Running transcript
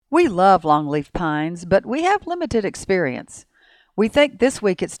We love longleaf pines, but we have limited experience. We think this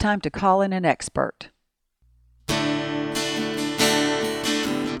week it's time to call in an expert.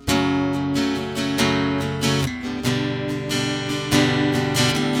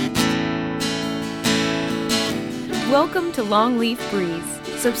 Welcome to Longleaf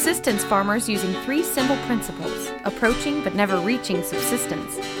Breeze, subsistence farmers using 3 simple principles, approaching but never reaching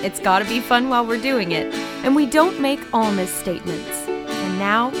subsistence. It's gotta be fun while we're doing it, and we don't make all misstatements. And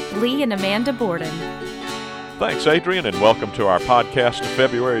now, Lee and Amanda Borden. Thanks, Adrian, and welcome to our podcast of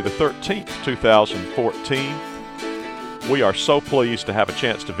February the 13th, 2014. We are so pleased to have a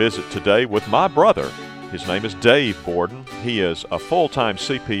chance to visit today with my brother. His name is Dave Borden. He is a full-time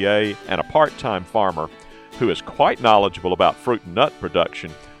CPA and a part-time farmer who is quite knowledgeable about fruit and nut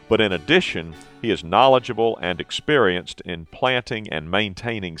production, but in addition, he is knowledgeable and experienced in planting and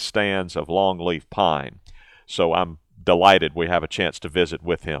maintaining stands of longleaf pine. So I'm delighted we have a chance to visit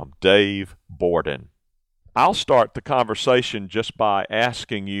with him. Dave Borden. I'll start the conversation just by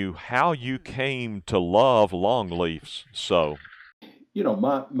asking you how you came to love longleafs so. You know,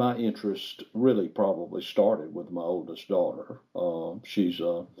 my interest really probably started with my oldest daughter. She's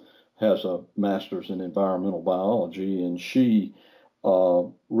has a master's in environmental biology, and she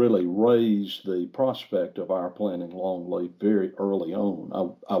really raised the prospect of our planting longleaf very early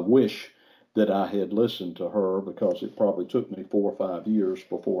on. I wish that I had listened to her, because it probably took me 4 or 5 years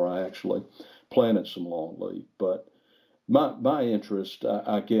before I actually planted some longleaf. But my interest,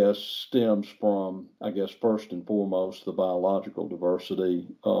 I guess, stems from, first and foremost, the biological diversity.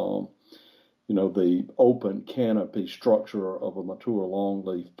 The open canopy structure of a mature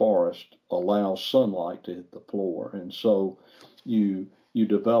longleaf forest allows sunlight to hit the floor. And so you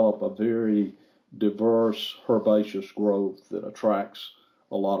develop a very diverse herbaceous growth that attracts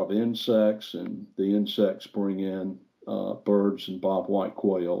a lot of insects, and the insects bring in birds and bobwhite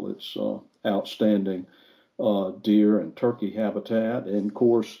quail. It's outstanding deer and turkey habitat, and of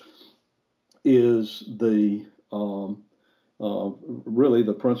course is the really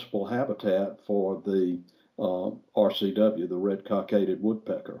the principal habitat for the RCW, the red cockaded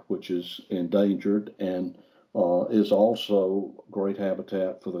woodpecker, which is endangered, and is also great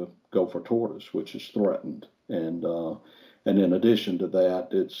habitat for the gopher tortoise, which is threatened. And in addition to that,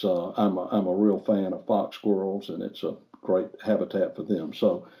 it's I'm a real fan of fox squirrels, and it's a great habitat for them.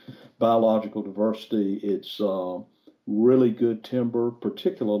 So biological diversity, it's really good timber,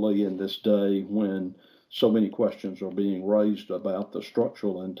 particularly in this day when so many questions are being raised about the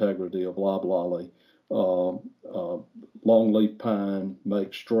structural integrity of loblolly. Longleaf pine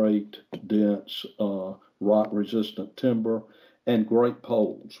makes straight, dense, rot-resistant timber, and great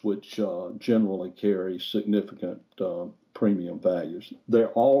poles, which generally carry significant premium values.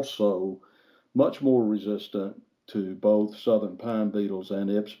 They're also much more resistant to both southern pine beetles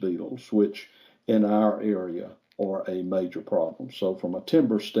and Ips beetles, which in our area are a major problem. So from a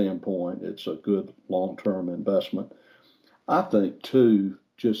timber standpoint, it's a good long-term investment. I think, too,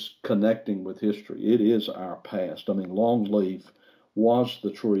 just connecting with history, it is our past. I mean, longleaf was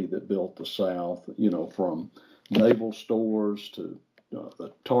the tree that built the South, from naval stores to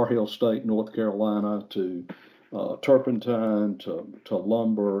the Tar Heel State, North Carolina, to turpentine, to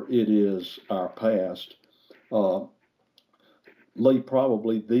lumber. It is our past. Lee,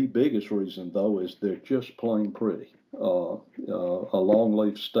 probably the biggest reason, though, is they're just plain pretty. A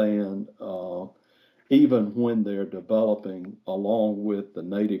longleaf stand, even when they're developing along with the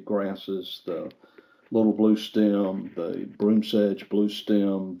native grasses, the little blue stem, the broom sedge blue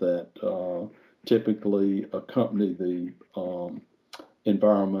stem that typically accompany the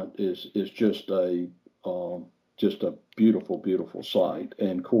environment, is just a beautiful, beautiful sight.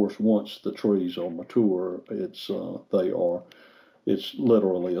 And of course, once the trees are mature, it's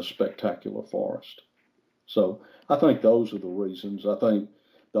literally a spectacular forest. So I think those are the reasons. I think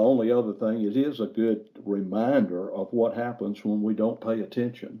the only other thing, it is a good reminder of what happens when we don't pay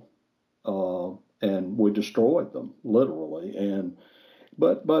attention, and we destroy them literally.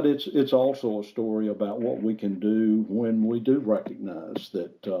 But it's also a story about what we can do when we do recognize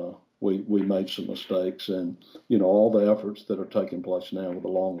that we made some mistakes, and all the efforts that are taking place now with the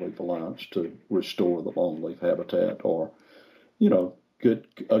Longleaf Alliance to restore the longleaf habitat are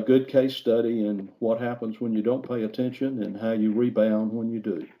a good case study in what happens when you don't pay attention and how you rebound when you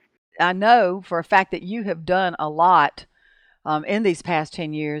do. I know for a fact that you have done a lot in these past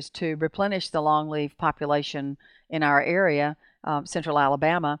 10 years to replenish the longleaf population in our area, central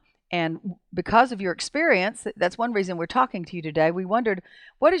Alabama. And because of your experience, that's one reason we're talking to you today. We wondered,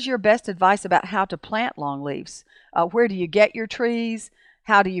 what is your best advice about how to plant longleafs? Where do you get your trees?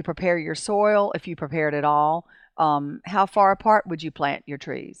 How do you prepare your soil, if you prepare it at all? How far apart would you plant your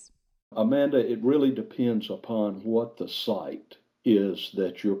trees? Amanda, it really depends upon what the site is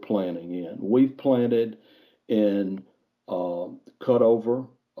that you're planting in. We've planted in cutover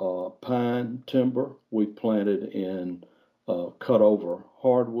pine timber. We've planted in cutover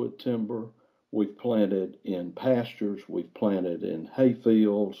hardwood timber. We've planted in pastures. We've planted in hay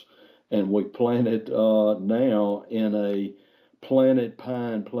fields. And we've planted now in a planted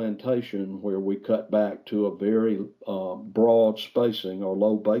pine plantation where we cut back to a very broad spacing or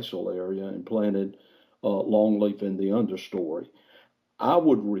low basal area and planted longleaf in the understory. I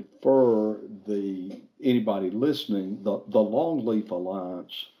would refer anybody listening the Longleaf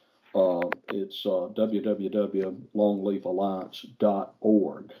Alliance. It's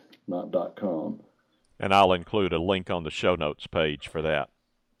www.longleafalliance.org, not .com. And I'll include a link on the show notes page for that.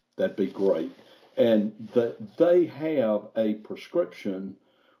 That'd be great. And they have a prescription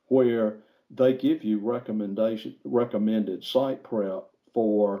where they give you recommended site prep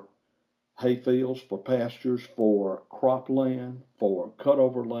for hay fields, for pastures, for cropland, for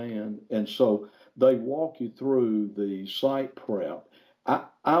cutover land. And so they walk you through the site prep.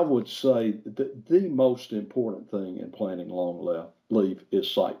 I would say that the most important thing in planting longleaf is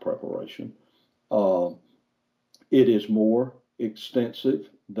site preparation. It is more extensive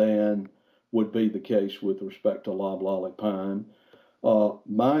than would be the case with respect to loblolly pine.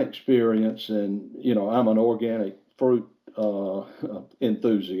 My experience, and I'm an organic fruit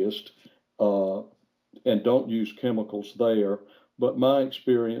enthusiast, and don't use chemicals there. But my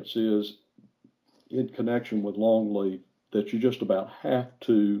experience is, in connection with longleaf, that you just about have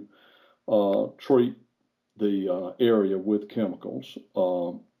to treat the area with chemicals.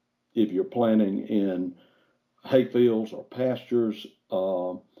 If you're planting in hay fields or pastures,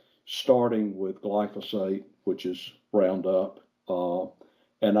 starting with glyphosate, which is Roundup,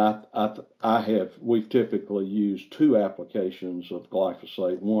 and we've typically used 2 applications of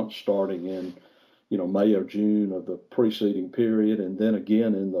glyphosate, once starting in, May or June of the preceding period, and then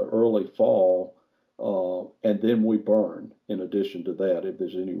again in the early fall, and then we burn in addition to that if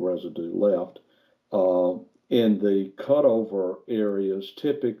there's any residue left. In the cutover areas,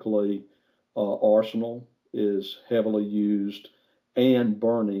 typically arsenal is heavily used, and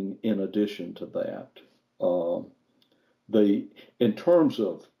burning in addition to that. In terms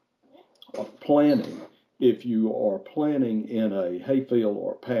of planting, if you are planting in a hayfield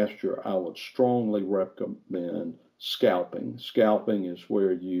or pasture, I would strongly recommend scalping. Scalping is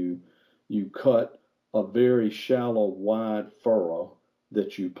where you cut a very shallow, wide furrow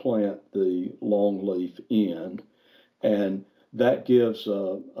that you plant the longleaf in, and that gives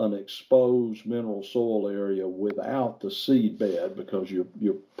an exposed mineral soil area without the seed bed, because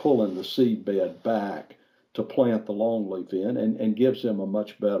you're pulling the seed bed back to plant the longleaf in, and gives them a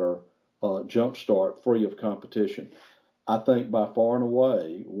much better jump start, free of competition. I think by far and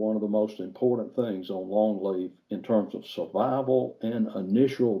away, one of the most important things on longleaf in terms of survival and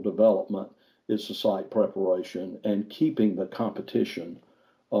initial development is the site preparation and keeping the competition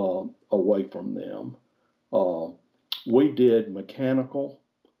away from them. We did mechanical,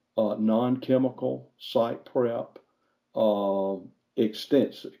 non-chemical site prep,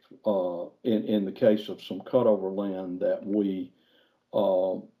 extensive in the case of some cutover land that we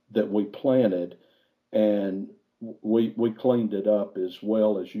planted, and we cleaned it up as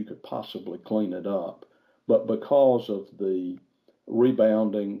well as you could possibly clean it up. But because of the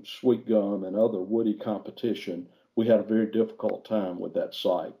rebounding sweet gum and other woody competition, we had a very difficult time with that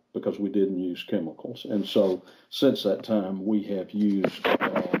site because we didn't use chemicals. And so since that time, we've used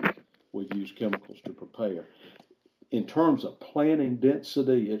chemicals to prepare. In terms of planting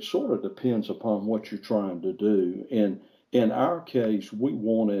density, it sort of depends upon what you're trying to do. And in our case, we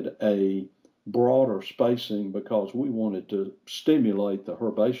wanted a broader spacing because we wanted to stimulate the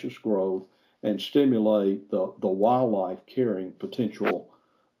herbaceous growth and stimulate the wildlife carrying potential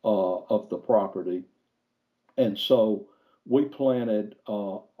of the property. And so we planted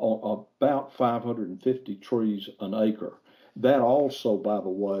about 550 trees an acre. That also, by the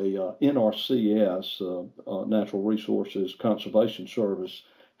way, NRCS, Natural Resources Conservation Service,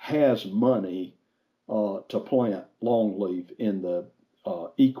 has money to plant longleaf in the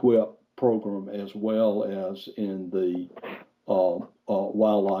EQIP program as well as in the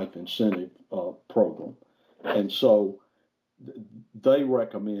Wildlife Incentive Program. And so they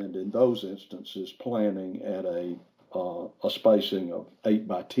recommend in those instances planting at a spacing of 8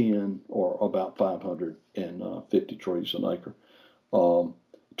 by 10 or about 550 trees an acre. In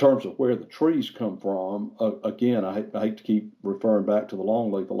terms of where the trees come from, again, I hate to keep referring back to the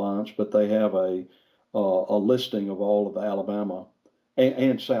Longleaf Alliance, but they have a listing of all of the Alabama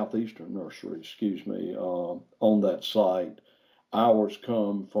and Southeastern Nursery, excuse me, on that site. Ours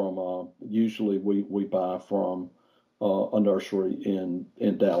come from, usually we buy from a nursery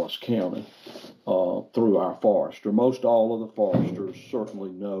in Dallas County through our forester. Most all of the foresters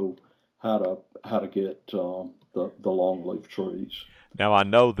certainly know how to get the longleaf trees. Now, I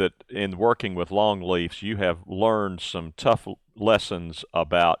know that in working with longleafs, you have learned some tough lessons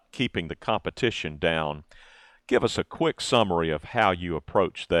about keeping the competition down. Give us a quick summary of how you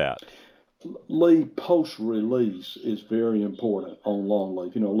approach that. Lee, post-release is very important on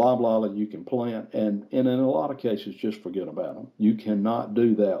longleaf. Loblolly you can plant, and in a lot of cases, just forget about them. You cannot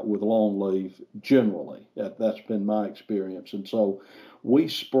do that with longleaf generally. That's been my experience. And so we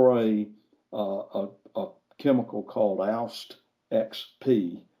spray a chemical called Oust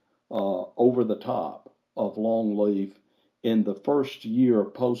XP over the top of longleaf in the first year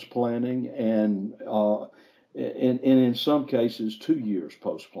post-planting, and in some cases 2 years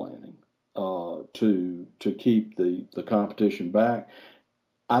post-planting. To keep the competition back.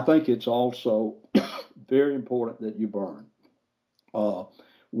 I think it's also very important that you burn.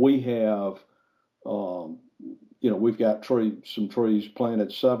 We have, we've got some trees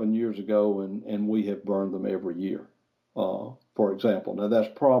planted 7 years ago, and we have burned them every year. For example, now that's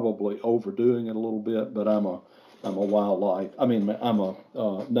probably overdoing it a little bit, but I'm a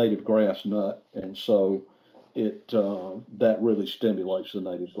native grass nut, and so that really stimulates the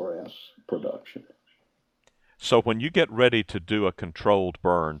native grass production. So when you get ready to do a controlled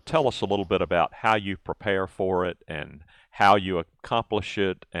burn, tell us a little bit about how you prepare for it and how you accomplish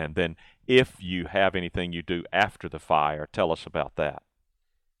it, and then if you have anything you do after the fire, tell us about that.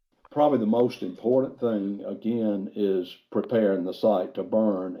 Probably the most important thing, again, is preparing the site to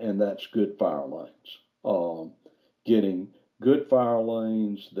burn, and that's good fire lanes. Getting good fire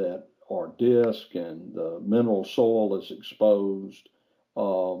lanes that are disc and the mineral soil is exposed,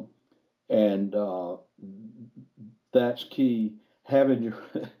 and that's key. Having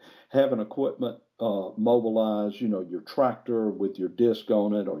equipment mobilized, your tractor with your disc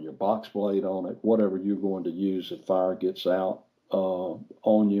on it or your box blade on it, whatever you're going to use if fire gets out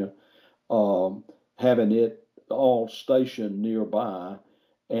on you. Having it all stationed nearby,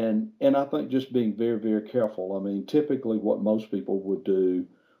 and I think just being very, very careful. I mean, typically what most people would do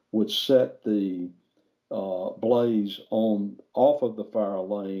would set the blaze off of the fire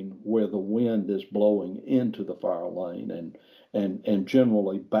lane where the wind is blowing into the fire lane, and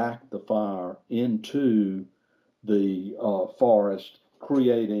generally back the fire into the forest,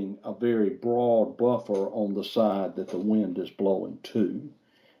 creating a very broad buffer on the side that the wind is blowing to.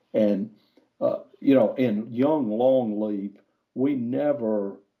 And in young longleaf, we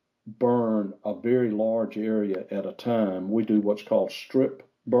never burn a very large area at a time. We do what's called strip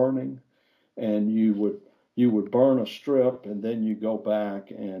burning, and you would burn a strip, and then you go back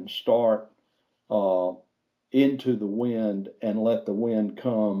and start into the wind and let the wind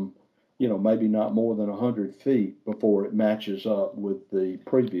come, maybe not more than 100 feet before it matches up with the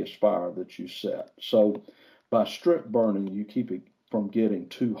previous fire that you set. So by strip burning, you keep it from getting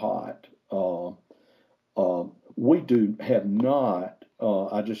too hot. We have not,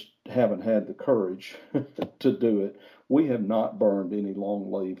 I just haven't had the courage to do it. We have not burned any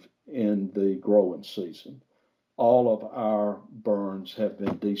longleaf in the growing season. All of our burns have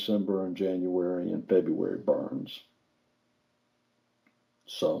been December and January and February burns.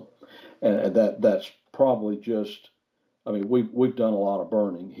 So, and that's probably just, we've done a lot of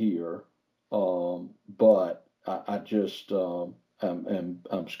burning here, but I just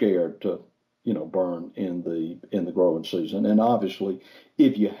I'm scared to burn in the growing season. And obviously,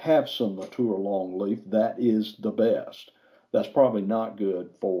 if you have some mature longleaf, that is the best. That's probably not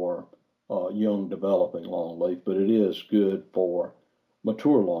good for young developing longleaf, but it is good for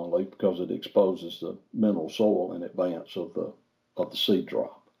mature longleaf because it exposes the mineral soil in advance of the seed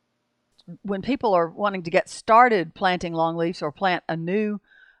drop. When people are wanting to get started planting longleafs or plant a new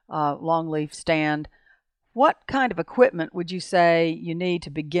longleaf stand, what kind of equipment would you say you need to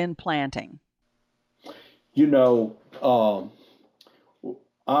begin planting?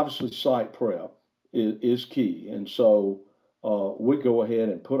 Obviously site prep is key. And so we go ahead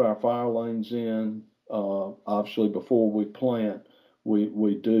and put our fire lanes in. Obviously before we plant,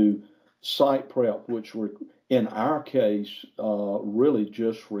 we do site prep, which in our case really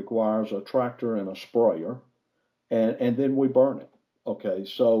just requires a tractor and a sprayer, and then we burn it. Okay,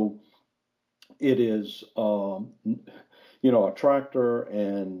 so it is a tractor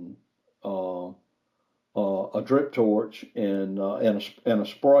and a drip torch and a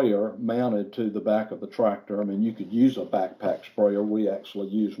sprayer mounted to the back of the tractor. I mean, you could use a backpack sprayer. We actually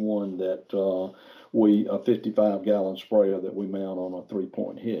use one that a 55-gallon sprayer that we mount on a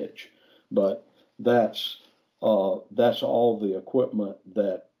 3-point hitch. But that's all the equipment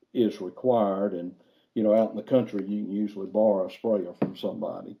that is required. And out in the country, you can usually borrow a sprayer from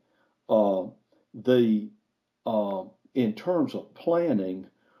somebody. In terms of planning,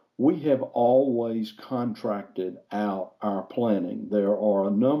 we have always contracted out our planning. There are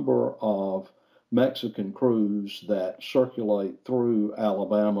a number of Mexican crews that circulate through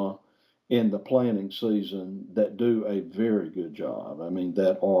Alabama in the planning season that do a very good job. I mean,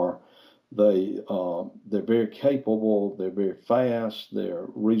 they're very capable, they're very fast, they're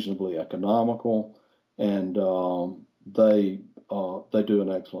reasonably economical, and they do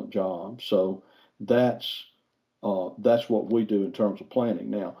an excellent job. So that's what we do in terms of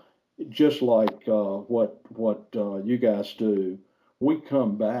planning. Now, just like what you guys do, we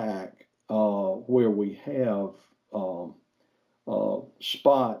come back where we have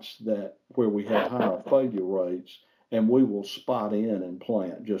spots where we have higher failure rates, and we will spot in and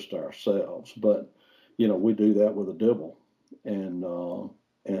plant just ourselves. But we do that with a dibble and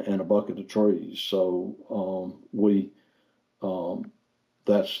a bucket of trees. So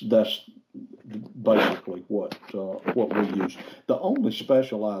that's basically what we use. The only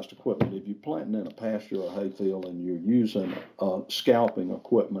specialized equipment, if you're planting in a pasture or hayfield and you're using scalping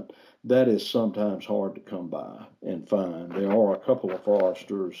equipment, that is sometimes hard to come by and find. There are a couple of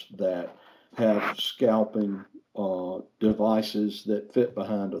foresters that have scalping devices that fit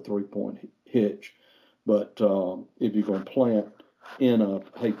behind a 3-point hitch, but if you're going to plant in a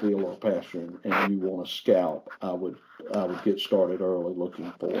hayfield or pasture and you want to scalp, I would get started early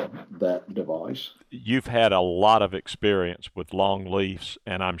looking for that device. You've had a lot of experience with longleafs,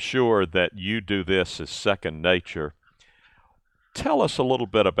 and I'm sure that you do this as second nature. Tell us a little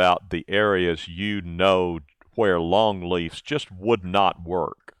bit about the areas where longleafs just would not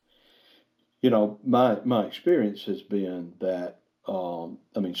work. My experience has been that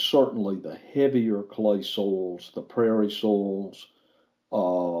certainly the heavier clay soils, the prairie soils,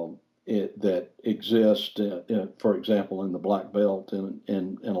 that exist, for example, in the Black Belt and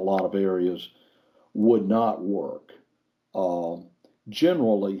in a lot of areas, would not work.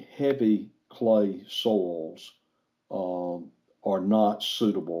 Generally, heavy clay soils are not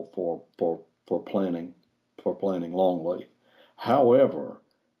suitable for planting longleaf. However,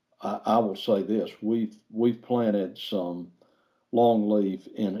 I will say this: we've planted some longleaf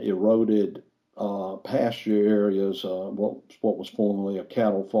in eroded pasture areas, what was formerly a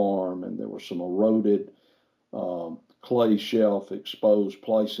cattle farm, and there were some eroded clay shelf exposed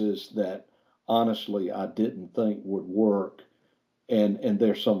places that honestly I didn't think would work, and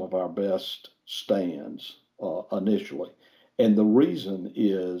they're some of our best stands initially. And the reason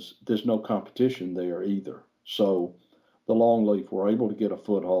is there's no competition there either. So the longleaf were able to get a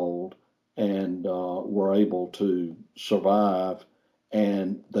foothold and were able to survive,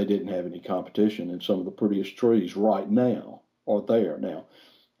 and they didn't have any competition. And some of the prettiest trees right now are there. Now,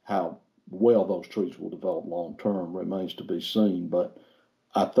 how well those trees will develop long term remains to be seen, but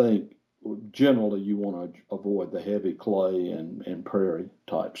I think generally you want to avoid the heavy clay and prairie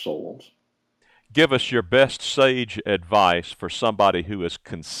type soils. Give us your best sage advice for somebody who is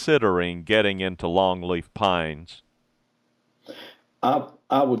considering getting into longleaf pines.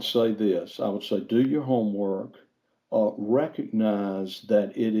 I would say this. I would say do your homework. Recognize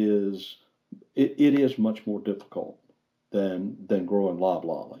that it is much more difficult than growing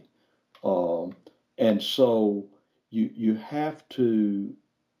loblolly, and so you have to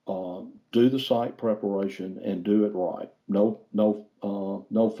do the site preparation and do it right.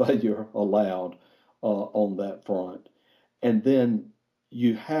 No failure allowed on that front, and then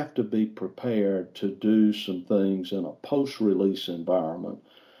you have to be prepared to do some things in a post-release environment,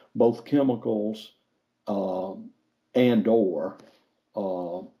 both chemicals and or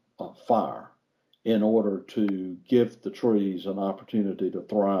fire, in order to give the trees an opportunity to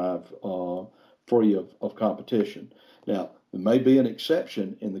thrive free of competition. Now, there may be an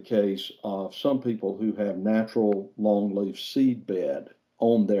exception in the case of some people who have natural longleaf seed bed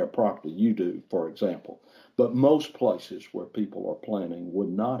on their property. You do, for example. But most places where people are planting would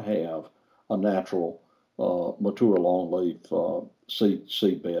not have a natural mature longleaf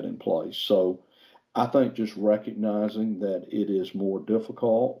seed bed in place. So I think just recognizing that it is more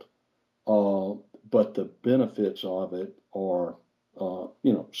difficult, but the benefits of it are,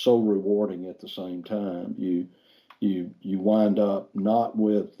 so rewarding at the same time. You wind up not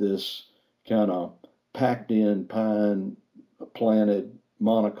with this kind of packed in pine planted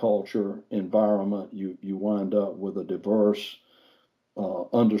monoculture environment, you wind up with a diverse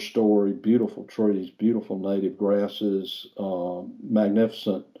understory, beautiful trees, beautiful native grasses,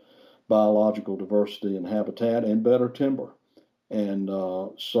 magnificent biological diversity and habitat, and better timber. And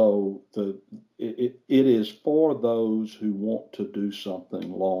so it is for those who want to do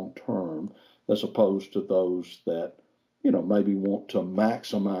something long term, as opposed to those that maybe want to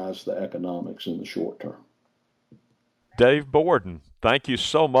maximize the economics in the short term. Dave Borden, thank you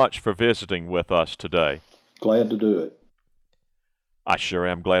so much for visiting with us today. Glad to do it. I sure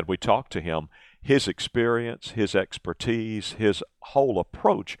am glad we talked to him. His experience, his expertise, his whole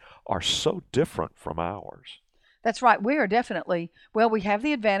approach are so different from ours. That's right. We are definitely, we have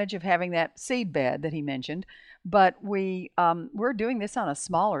the advantage of having that seed bed that he mentioned, but we're doing this on a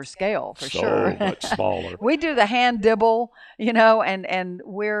smaller scale for sure. So much smaller. We do the hand dibble, and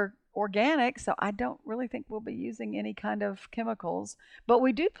we're organic, so I don't really think we'll be using any kind of chemicals, but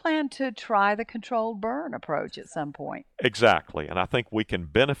we do plan to try the controlled burn approach at some point. Exactly, and I think we can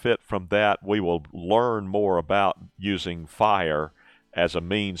benefit from that. We will learn more about using fire as a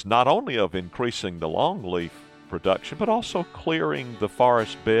means not only of increasing the longleaf production, but also clearing the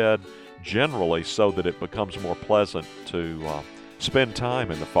forest bed generally so that it becomes more pleasant to spend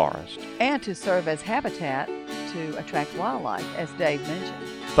time in the forest. And to serve as habitat to attract wildlife, as Dave mentioned.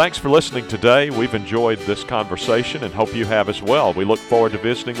 Thanks for listening today. We've enjoyed this conversation and hope you have as well. We look forward to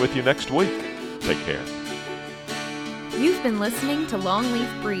visiting with you next week. Take care. You've been listening to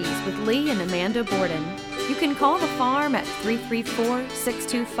Longleaf Breeze with Lee and Amanda Borden. You can call the farm at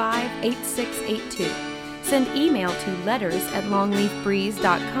 334-625-8682. Send email to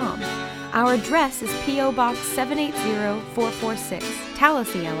letters@longleafbreeze.com. Our address is P.O. Box 780446,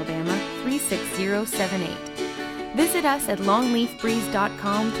 Tallahassee, Alabama 36078. Visit us at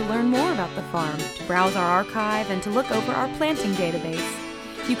longleafbreeze.com to learn more about the farm, to browse our archive, and to look over our planting database.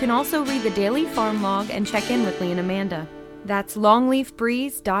 You can also read the daily farm log and check in with Lee and Amanda. That's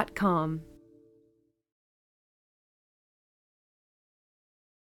longleafbreeze.com.